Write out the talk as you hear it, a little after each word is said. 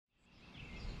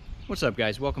What's up,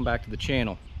 guys? Welcome back to the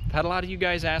channel. I've had a lot of you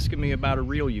guys asking me about a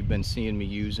reel you've been seeing me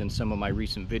use in some of my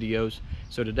recent videos.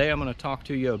 So today I'm going to talk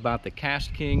to you about the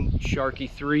Kastking Sharky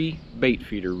 3 bait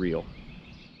feeder reel.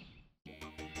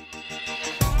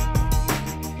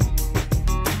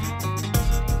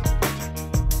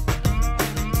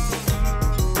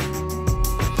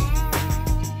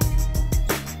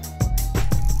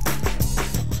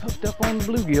 Hooked up on the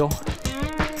bluegill.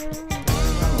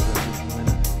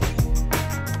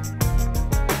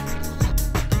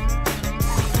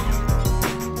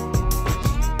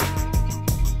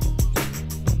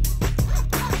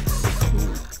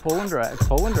 Pull and drag,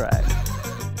 pull and drag.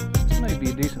 This may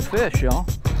be a decent fish, y'all.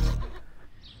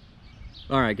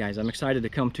 Alright guys, I'm excited to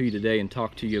come to you today and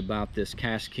talk to you about this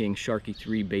Kastking Sharky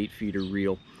 3 bait feeder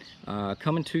reel.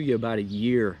 Coming to you about a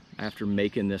year after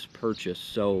making this purchase,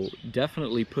 so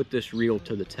definitely put this reel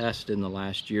to the test in the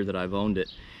last year that I've owned it.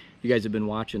 If you guys have been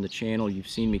watching the channel, you've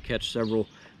seen me catch several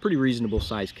pretty reasonable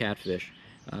sized catfish.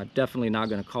 Definitely not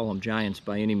going to call them giants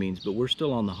by any means, but we're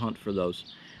still on the hunt for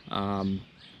those.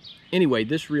 Anyway,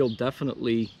 this reel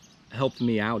definitely helped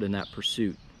me out in that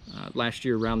pursuit. Last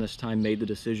year around this time, made the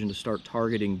decision to start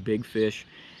targeting big fish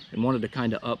and wanted to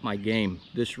kind of up my game.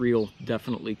 This reel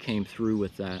definitely came through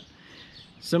with that.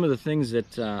 Some of the things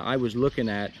that I was looking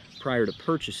at prior to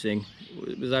purchasing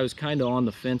was I was kind of on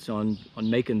the fence on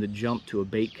making the jump to a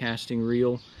bait casting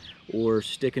reel or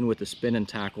sticking with the spinning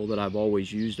tackle that I've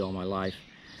always used all my life.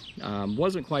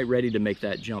 Wasn't quite ready to make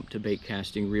that jump to bait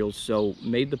casting reels, so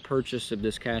made the purchase of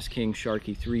this Kastking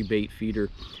Sharky 3 bait feeder,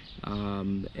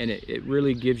 and it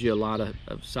really gives you a lot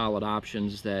of solid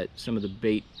options that some of the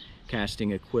bait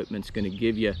casting equipment's going to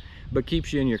give you, but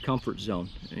keeps you in your comfort zone.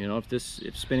 You know,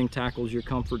 if spinning tackle's your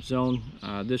comfort zone,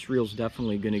 this reel's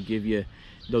definitely going to give you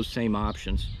those same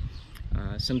options.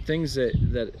 Some things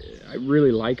that I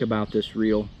really like about this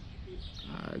reel,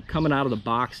 coming out of the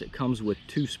box, it comes with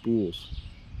 2 spools.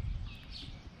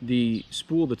 The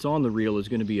spool that's on the reel is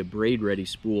going to be a braid ready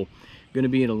spool, going to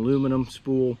be an aluminum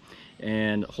spool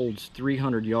and holds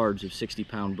 300 yards of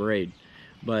 60-pound braid.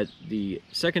 But the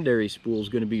secondary spool is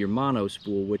going to be your mono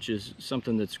spool, which is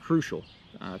something that's crucial.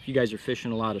 If you guys are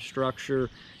fishing a lot of structure,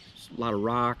 a lot of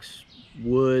rocks,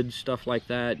 wood, stuff like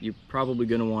that, you're probably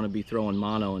going to want to be throwing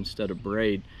mono instead of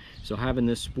braid. So having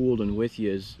this spooled and with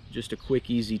you is just a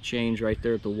quick, easy change right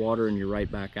there at the water, and you're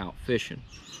right back out fishing.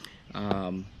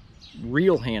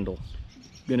 Reel handle,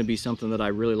 going to be something that I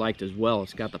really liked as well.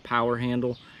 It's got the power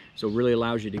handle, so it really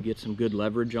allows you to get some good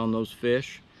leverage on those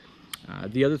fish.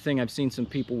 The other thing I've seen some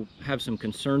people have some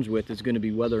concerns with is going to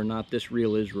be whether or not this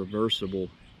reel is reversible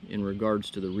in regards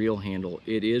to the reel handle.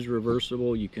 It is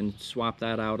reversible. You can swap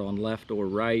that out on left or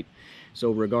right,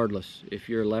 so regardless if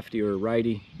you're a lefty or a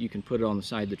righty, you can put it on the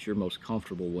side that you're most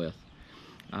comfortable with.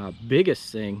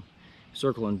 Biggest thing,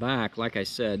 circling back, like I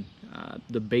said,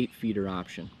 the bait feeder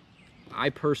option. I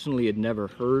personally had never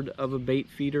heard of a bait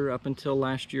feeder up until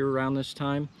last year around this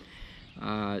time.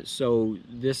 So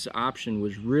this option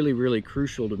was really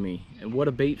crucial to me. And what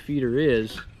a bait feeder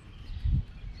is,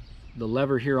 the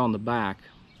lever here on the back,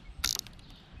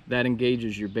 that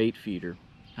engages your bait feeder.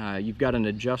 You've got an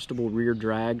adjustable rear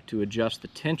drag to adjust the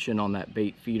tension on that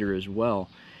bait feeder as well.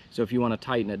 So if you want to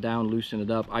tighten it down, loosen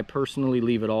it up, I personally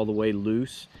leave it all the way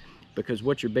loose, because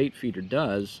what your bait feeder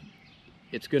does,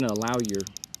 it's going to allow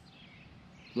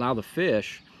the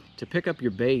fish to pick up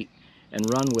your bait and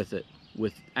run with it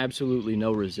with absolutely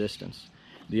no resistance.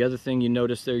 The other thing you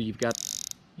notice there, you got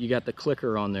the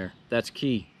clicker on there. That's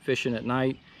key. Fishing at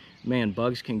night, man,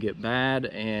 bugs can get bad,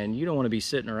 and you don't want to be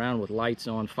sitting around with lights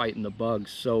on fighting the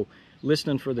bugs. So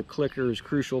listening for the clicker is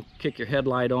crucial. Kick your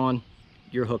headlight on,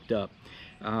 you're hooked up.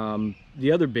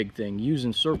 The other big thing,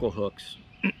 using circle hooks.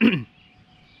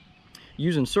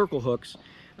 Using circle hooks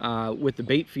with the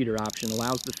bait feeder option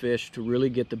allows the fish to really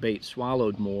get the bait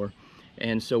swallowed more,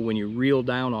 and so when you reel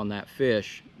down on that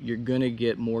fish, you're going to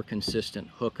get more consistent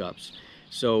hookups.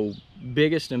 So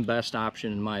biggest and best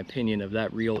option, in my opinion, of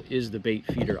that reel is the bait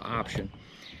feeder option.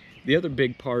 The other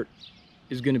big part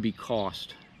is going to be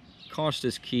cost. Cost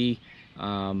is key.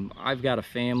 I've got a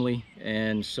family,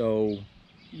 and so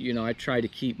I try to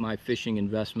keep my fishing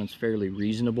investments fairly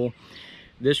reasonable.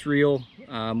 This reel,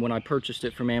 when I purchased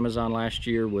it from Amazon last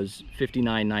year, was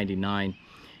 $59.99,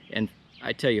 and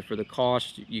I tell you, for the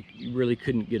cost, you really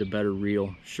couldn't get a better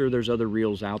reel. Sure, there's other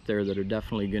reels out there that are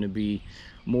definitely going to be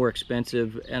more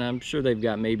expensive, and I'm sure they've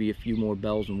got maybe a few more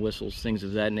bells and whistles, things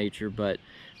of that nature, but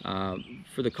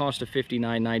for the cost of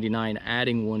 $59.99,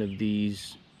 adding one of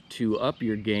these to up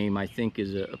your game, I think,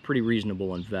 is a pretty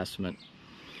reasonable investment.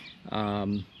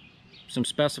 Some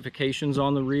specifications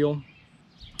on the reel.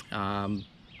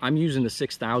 I'm using the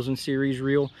 6000 series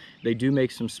reel. They do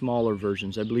make some smaller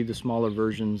versions. I believe the smaller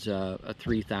version's a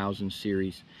 3000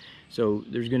 series. So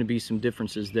there's going to be some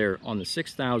differences there. On the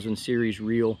 6000 series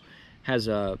reel, has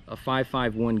a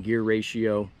 5.51 gear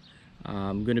ratio.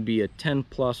 Going to be a 10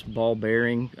 plus ball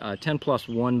bearing, 10 plus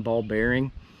 1 ball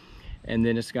bearing, and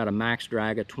then it's got a max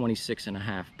drag of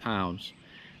 26.5 pounds.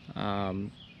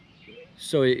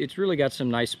 So it's really got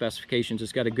some nice specifications.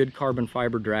 It's got a good carbon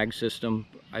fiber drag system.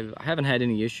 I haven't had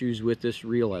any issues with this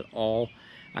reel at all.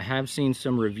 I have seen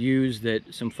some reviews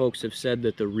that some folks have said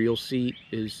that the reel seat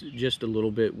is just a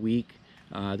little bit weak,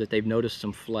 that they've noticed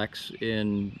some flex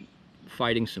in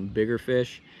fighting some bigger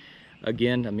fish.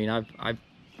 Again, I mean, I've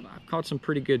caught some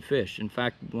pretty good fish. In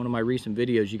fact, one of my recent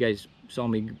videos, you guys saw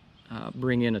me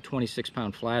bring in a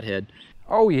 26-pound flathead.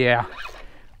 Oh yeah,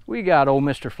 we got old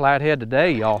Mr. Flathead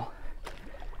today, y'all.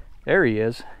 There he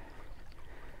is.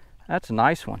 That's a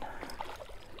nice one.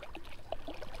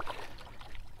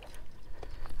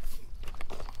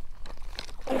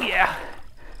 Oh yeah,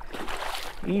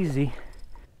 easy.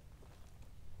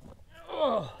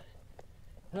 Oh,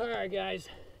 all right guys,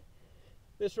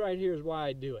 this right here is why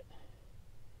I do it.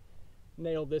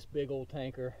 Nailed this big old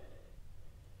tanker.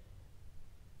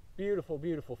 Beautiful,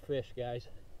 beautiful fish, guys.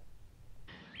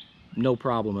 No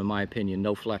problem in my opinion,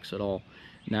 no flex at all.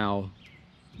 Now,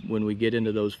 when we get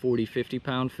into those 40-50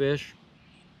 pound fish,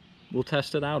 we'll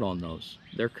test it out on those.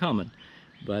 They're coming.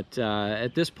 But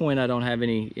at this point, I don't have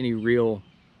any real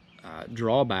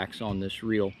drawbacks on this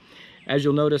reel. As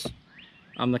you'll notice,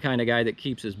 I'm the kind of guy that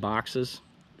keeps his boxes.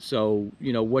 So,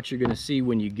 you know, what you're going to see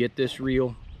when you get this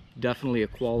reel, definitely a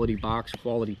quality box,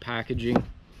 quality packaging.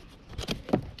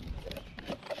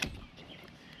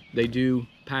 They do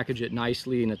package it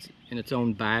nicely in its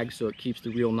own bag, so it keeps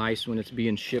the reel nice when it's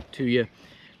being shipped to you.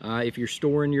 If you're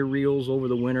storing your reels over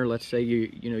the winter, let's say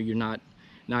you're not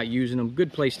using them,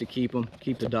 good place to keep them,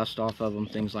 keep the dust off of them,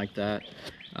 things like that.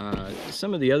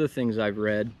 Some of the other things I've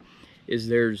read is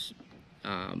there's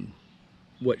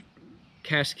what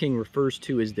Kastking refers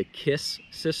to as the KISS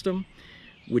system,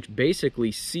 which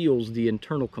basically seals the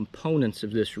internal components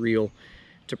of this reel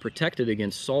to protect it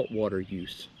against saltwater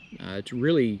use. It's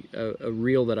really a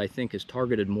reel that I think is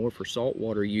targeted more for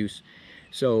saltwater use.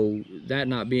 So that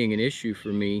not being an issue for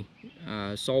me,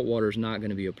 saltwater is not going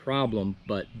to be a problem,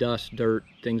 but dust, dirt,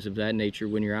 things of that nature,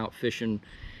 when you're out fishing,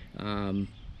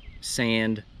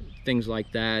 sand, things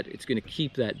like that, it's going to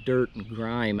keep that dirt and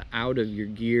grime out of your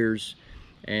gears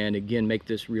and again make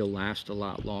this reel last a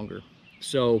lot longer.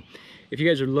 So if you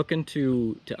guys are looking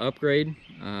to upgrade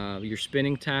your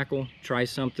spinning tackle, try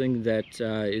something that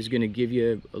is going to give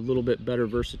you a little bit better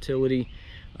versatility,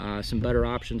 some better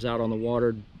options out on the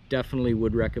water, definitely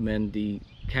would recommend the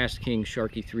Kastking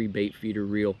Sharky 3 bait feeder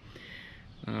reel.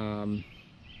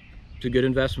 It's a good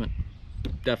investment,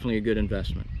 definitely a good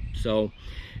investment. So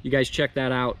you guys check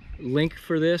that out. Link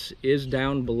for this is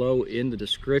down below in the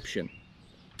description.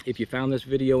 If you found this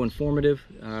video informative,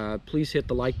 please hit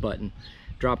the like button,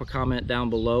 drop a comment down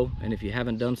below, and if you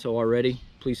haven't done so already,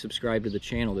 please subscribe to the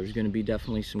channel. There's going to be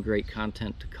definitely some great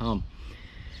content to come.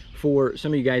 For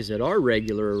some of you guys that are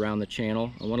regular around the channel,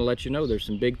 I want to let you know there's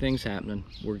some big things happening.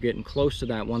 We're getting close to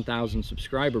that 1,000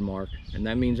 subscriber mark, and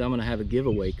that means I'm going to have a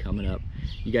giveaway coming up.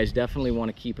 You guys definitely want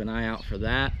to keep an eye out for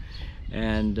that.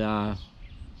 And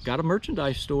got a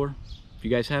merchandise store. If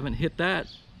you guys haven't hit that,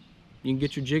 you can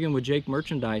get your Jiggin with Jake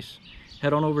merchandise.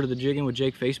 Head on over to the Jiggin with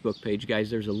Jake Facebook page,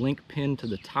 guys. There's a link pinned to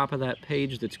the top of that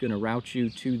page that's going to route you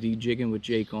to the Jiggin with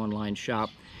Jake online shop.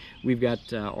 We've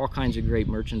got all kinds of great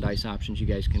merchandise options you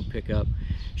guys can pick up.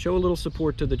 Show a little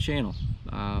support to the channel.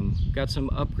 Got some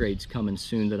upgrades coming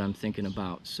soon that I'm thinking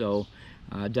about. So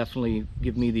definitely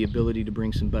give me the ability to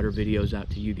bring some better videos out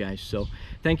to you guys. So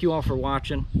thank you all for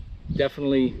watching.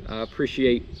 Definitely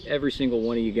appreciate every single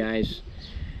one of you guys.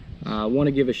 I want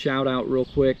to give a shout out real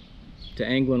quick to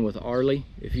Angling with Arlie.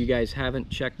 If you guys haven't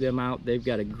checked them out, they've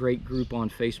got a great group on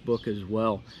Facebook as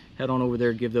well. Head on over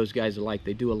there, give those guys a like.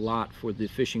 They do a lot for the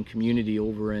fishing community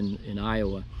over in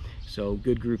Iowa. So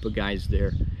good group of guys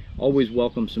there. Always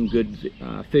welcome some good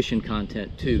fishing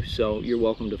content too. So you're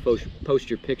welcome to post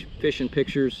your fishing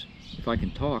pictures, if I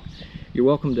can talk. You're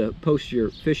welcome to post your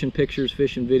fishing pictures,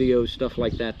 fishing videos, stuff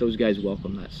like that. Those guys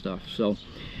welcome that stuff. So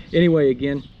anyway,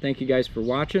 again, thank you guys for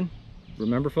watching.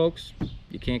 Remember folks,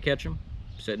 you can't catch them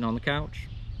sitting on the couch.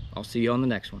 I'll see you on the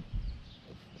next one.